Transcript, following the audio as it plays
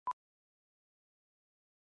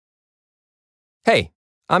Hey,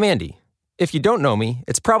 I'm Andy. If you don't know me,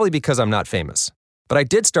 it's probably because I'm not famous. But I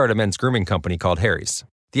did start a men's grooming company called Harry's.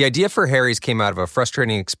 The idea for Harry's came out of a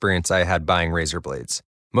frustrating experience I had buying razor blades.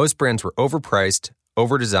 Most brands were overpriced,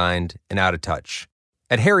 overdesigned, and out of touch.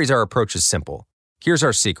 At Harry's, our approach is simple. Here's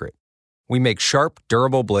our secret. We make sharp,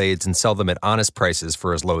 durable blades and sell them at honest prices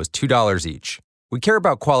for as low as $2 each. We care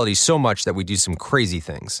about quality so much that we do some crazy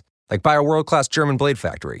things, like buy a world-class German blade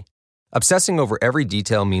factory. Obsessing over every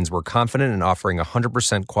detail means we're confident in offering a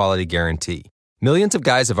 100% quality guarantee. Millions of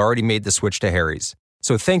guys have already made the switch to Harry's,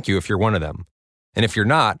 so thank you if you're one of them. And if you're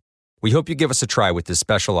not, we hope you give us a try with this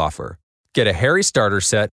special offer. Get a Harry starter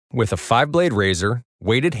set with a 5-blade razor,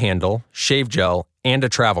 weighted handle, shave gel, and a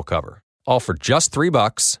travel cover. All for just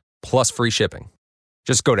 $3 plus free shipping.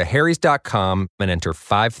 Just go to harrys.com and enter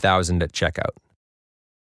 5000 at checkout.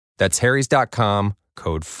 That's harrys.com,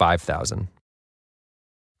 code 5000.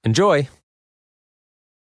 Enjoy.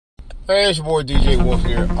 Hey, it's your boy DJ Wolf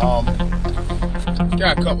here. Got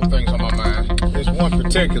a couple things on my mind. There's one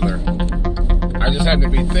particular I just had to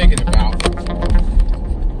be thinking about,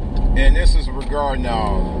 and this is regarding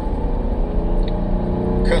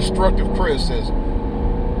constructive criticism.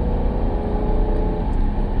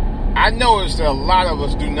 I noticed that a lot of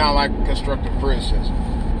us do not like constructive criticism.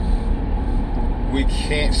 We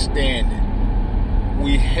can't stand it.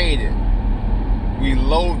 We hate it. We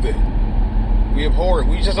loathe it. We abhor it.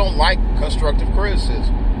 We just don't like constructive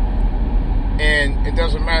criticism. And it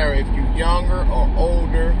doesn't matter if you're younger or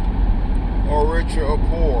older or richer or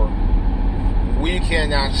poor. We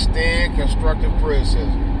cannot stand constructive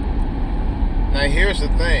criticism. Now here's the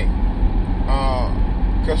thing.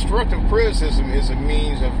 Constructive criticism is a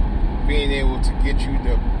means of being able to get you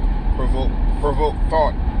to provoke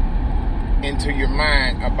thought into your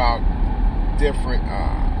mind about different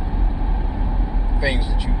things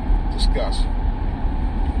that you discuss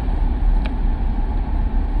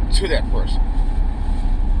to that person.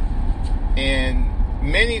 And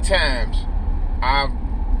many times I've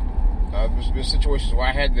there's been situations where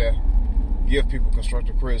I had to give people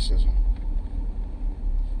constructive criticism,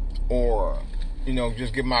 or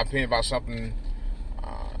just give my opinion about something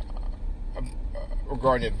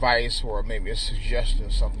regarding advice, or maybe a suggestion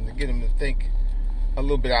or something, to get them to think a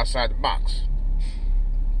little bit outside the box.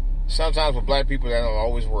 Sometimes with black people, that don't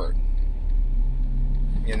always work.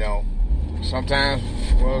 Sometimes,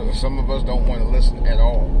 some of us don't want to listen at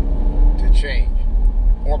all to change,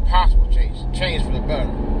 or possible change for the better.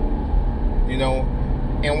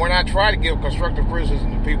 And when I try to give constructive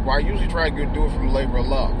criticism to people, I usually try to do it from a labor of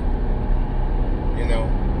love.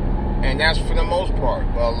 And that's for the most part.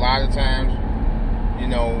 But a lot of times,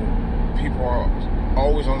 people are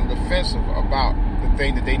always on the defensive about the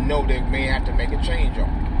thing that they know they may have to make a change on,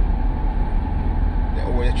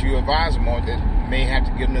 or that you advise them on, that may have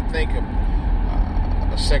to give them to think of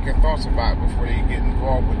a second thoughts about it before they get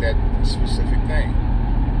involved with that specific thing.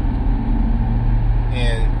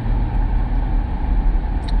 And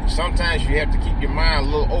sometimes you have to keep your mind a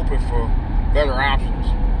little open for better options,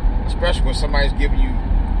 especially when somebody's giving you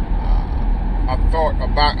a thought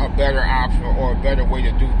about a better option or a better way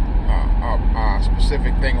to do a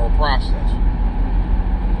specific thing or process.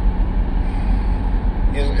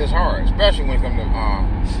 It's hard, especially when it comes to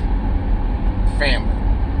family.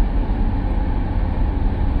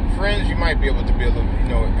 Friends, you might be able to be a little,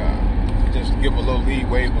 just give a little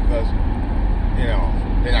leeway because,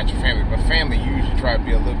 they're not your family. But family, you usually try to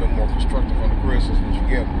be a little bit more constructive on the criticism that you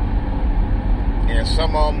give them. And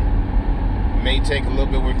some of them may take a little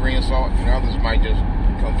bit with a grain of salt, and others might just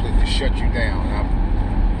completely shut you down. And I've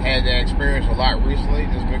had that experience a lot recently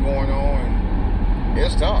that's been going on, and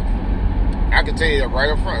it's tough. I can tell you that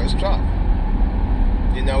right up front, it's tough.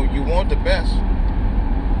 You want the best,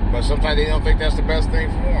 but sometimes they don't think that's the best thing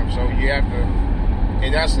for them. So you have to,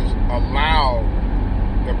 in essence, allow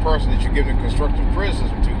the person that you're giving constructive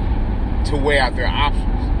criticism to weigh out their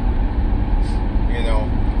options.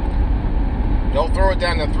 Don't throw it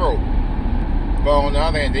down their throat. But on the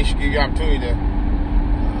other hand, they should give you the opportunity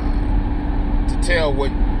to tell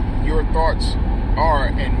what your thoughts are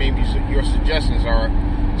and maybe your suggestions are,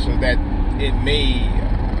 so that it may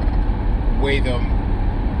weigh them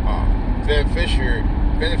beneficially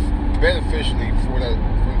for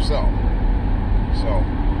themselves. So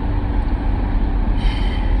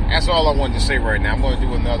that's all I wanted to say right now. I'm going to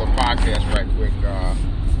do another podcast right quick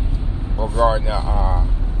regarding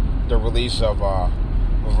the release of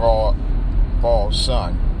Paul's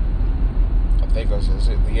son. I think is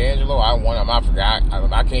it D'Angelo? I forgot.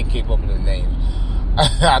 I can't keep up with the names.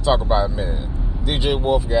 I'll talk about it in a minute. DJ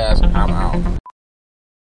Wolf, guys, I'm out.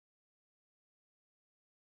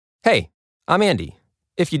 Hey, I'm Andy.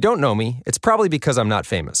 If you don't know me, it's probably because I'm not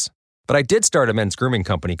famous. But I did start a men's grooming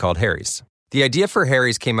company called Harry's. The idea for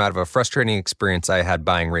Harry's came out of a frustrating experience I had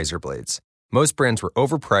buying razor blades. Most brands were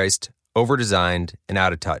overpriced, overdesigned, and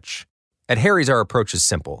out of touch. At Harry's, our approach is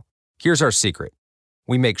simple. Here's our secret.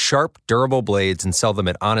 We make sharp, durable blades and sell them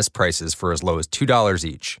at honest prices for as low as $2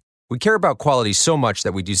 each. We care about quality so much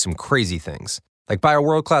that we do some crazy things, like buy a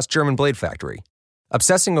world-class German blade factory.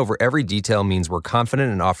 Obsessing over every detail means we're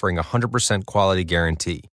confident in offering a 100% quality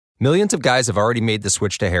guarantee. Millions of guys have already made the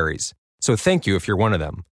switch to Harry's, so thank you if you're one of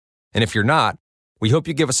them. And if you're not, we hope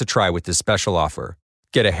you give us a try with this special offer.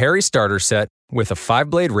 Get a Harry starter set with a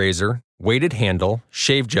 5-blade razor, weighted handle,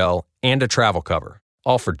 shave gel, and a travel cover.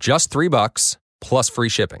 All for just $3 plus free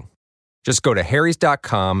shipping. Just go to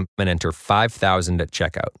harrys.com and enter 5000 at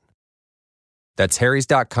checkout. That's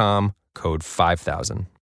harrys.com, code 5000.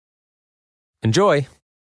 Enjoy!